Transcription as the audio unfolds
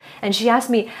And she asked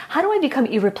me, how do I become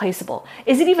irreplaceable?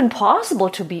 Is it even possible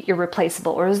to be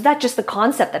irreplaceable? Or is that just the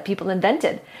concept that people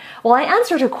invented? Well, I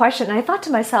answered her question and I thought to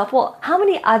myself, well, how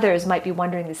many others might be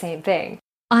wondering the same thing?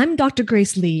 I'm Dr.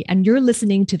 Grace Lee, and you're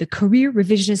listening to the Career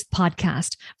Revisionist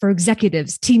podcast for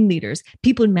executives, team leaders,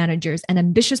 people managers, and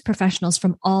ambitious professionals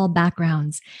from all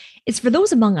backgrounds. It's for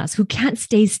those among us who can't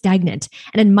stay stagnant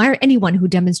and admire anyone who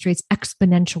demonstrates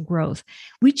exponential growth.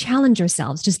 We challenge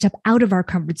ourselves to step out of our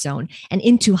comfort zone and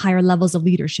into higher levels of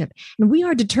leadership, and we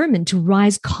are determined to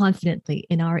rise confidently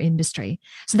in our industry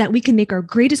so that we can make our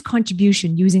greatest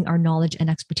contribution using our knowledge and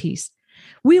expertise.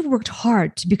 We have worked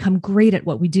hard to become great at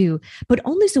what we do, but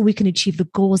only so we can achieve the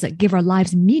goals that give our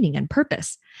lives meaning and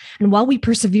purpose. And while we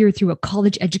persevere through a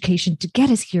college education to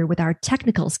get us here with our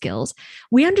technical skills,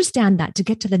 we understand that to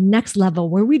get to the next level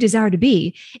where we desire to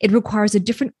be, it requires a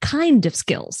different kind of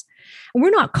skills. And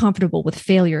we're not comfortable with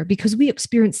failure because we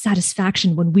experience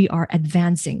satisfaction when we are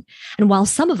advancing. And while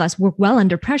some of us work well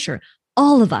under pressure,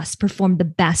 all of us perform the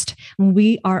best when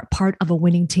we are part of a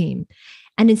winning team.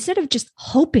 And instead of just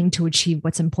hoping to achieve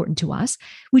what's important to us,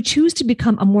 we choose to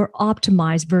become a more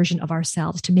optimized version of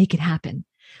ourselves to make it happen.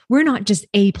 We're not just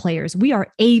A players, we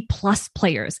are A+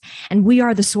 players, and we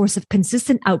are the source of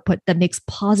consistent output that makes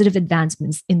positive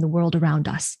advancements in the world around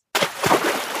us.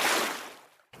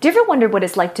 Do you ever wonder what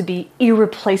it's like to be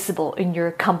irreplaceable in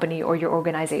your company or your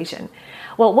organization?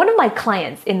 Well, one of my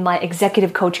clients in my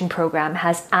executive coaching program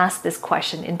has asked this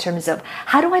question in terms of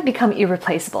how do I become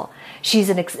irreplaceable? She's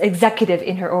an executive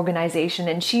in her organization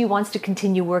and she wants to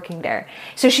continue working there.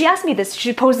 So she asked me this,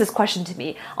 she posed this question to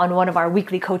me on one of our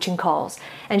weekly coaching calls.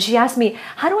 And she asked me,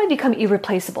 how do I become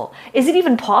irreplaceable? Is it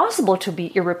even possible to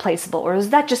be irreplaceable? Or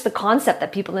is that just the concept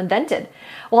that people invented?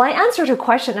 Well, I answered her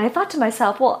question and I thought to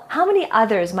myself, well, how many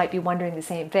others might be wondering the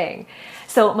same thing?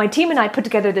 So my team and I put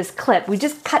together this clip. We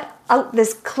just cut out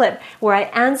this clip where I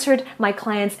answered my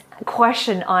client's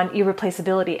question on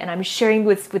irreplaceability, and I'm sharing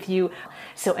with you.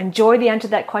 So enjoy the answer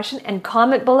to that question and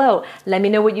comment below. Let me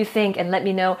know what you think and let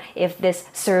me know if this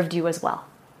served you as well.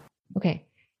 Okay.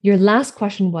 Your last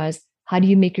question was, how do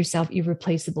you make yourself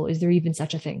irreplaceable? Is there even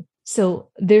such a thing? So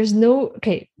there's no,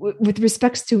 with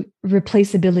respects to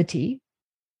replaceability,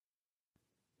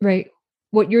 right?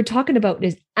 What you're talking about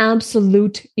is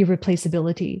absolute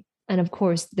irreplaceability. And of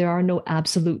course, there are no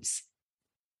absolutes.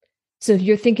 So if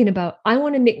you're thinking about, I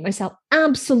want to make myself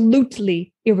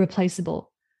absolutely irreplaceable,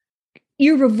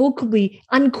 irrevocably,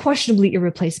 unquestionably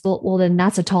irreplaceable, well, then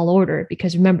that's a tall order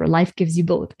because remember, life gives you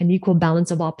both an equal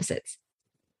balance of opposites.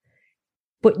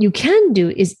 What you can do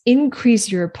is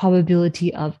increase your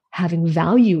probability of having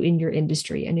value in your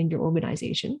industry and in your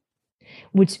organization,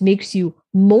 which makes you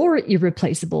more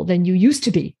irreplaceable than you used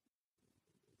to be.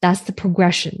 That's the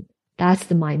progression. That's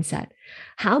the mindset.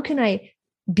 How can I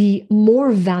be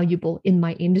more valuable in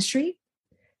my industry,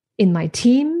 in my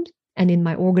team, and in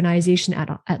my organization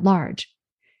at large?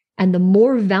 And the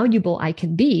more valuable I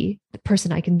can be, the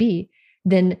person I can be,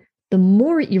 then the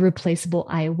more irreplaceable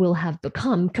I will have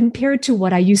become compared to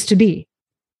what I used to be.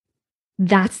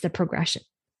 That's the progression.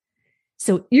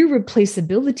 So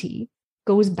irreplaceability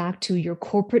goes back to your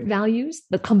corporate values,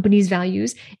 the company's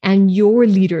values, and your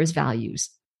leaders'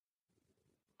 values.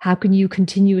 How can you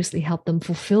continuously help them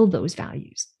fulfill those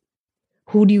values?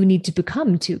 Who do you need to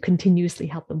become to continuously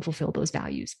help them fulfill those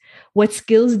values? What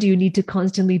skills do you need to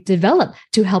constantly develop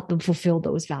to help them fulfill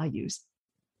those values?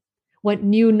 What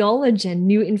new knowledge and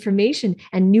new information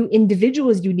and new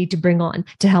individuals you need to bring on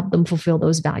to help them fulfill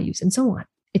those values, and so on.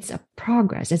 It's a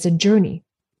progress. It's a journey.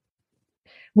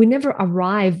 We never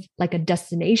arrive like a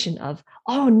destination of,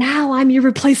 oh, now I'm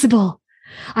irreplaceable.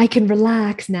 I can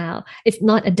relax now. It's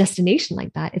not a destination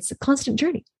like that. It's a constant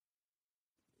journey.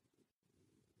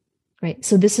 Right?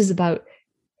 So this is about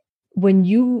when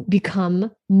you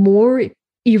become more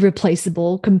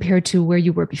irreplaceable compared to where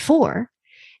you were before,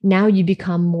 now you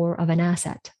become more of an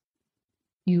asset.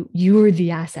 You're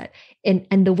the asset.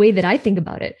 And the way that I think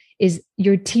about it is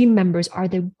your team members are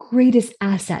the greatest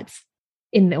assets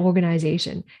in the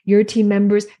organization. Your team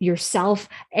members, yourself,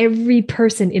 every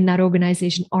person in that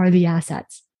organization are the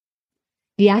assets.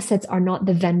 The assets are not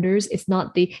the vendors. It's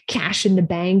not the cash in the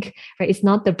bank, right? It's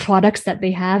not the products that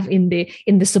they have in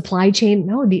the supply chain.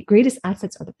 No, the greatest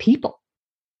assets are the people.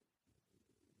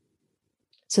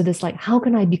 So this how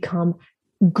can I become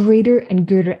greater and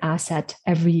greater asset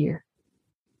every year?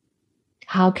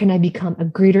 How can I become a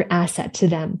greater asset to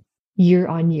them year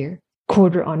on year,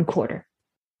 quarter on quarter?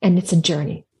 And it's a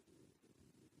journey.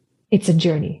 It's a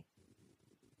journey.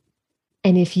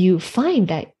 And if you find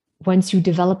that once you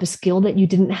develop a skill that you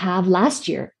didn't have last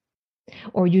year,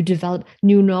 or you develop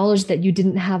new knowledge that you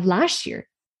didn't have last year,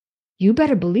 you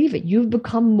better believe it. You've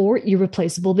become more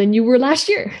irreplaceable than you were last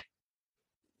year.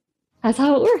 That's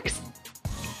how it works.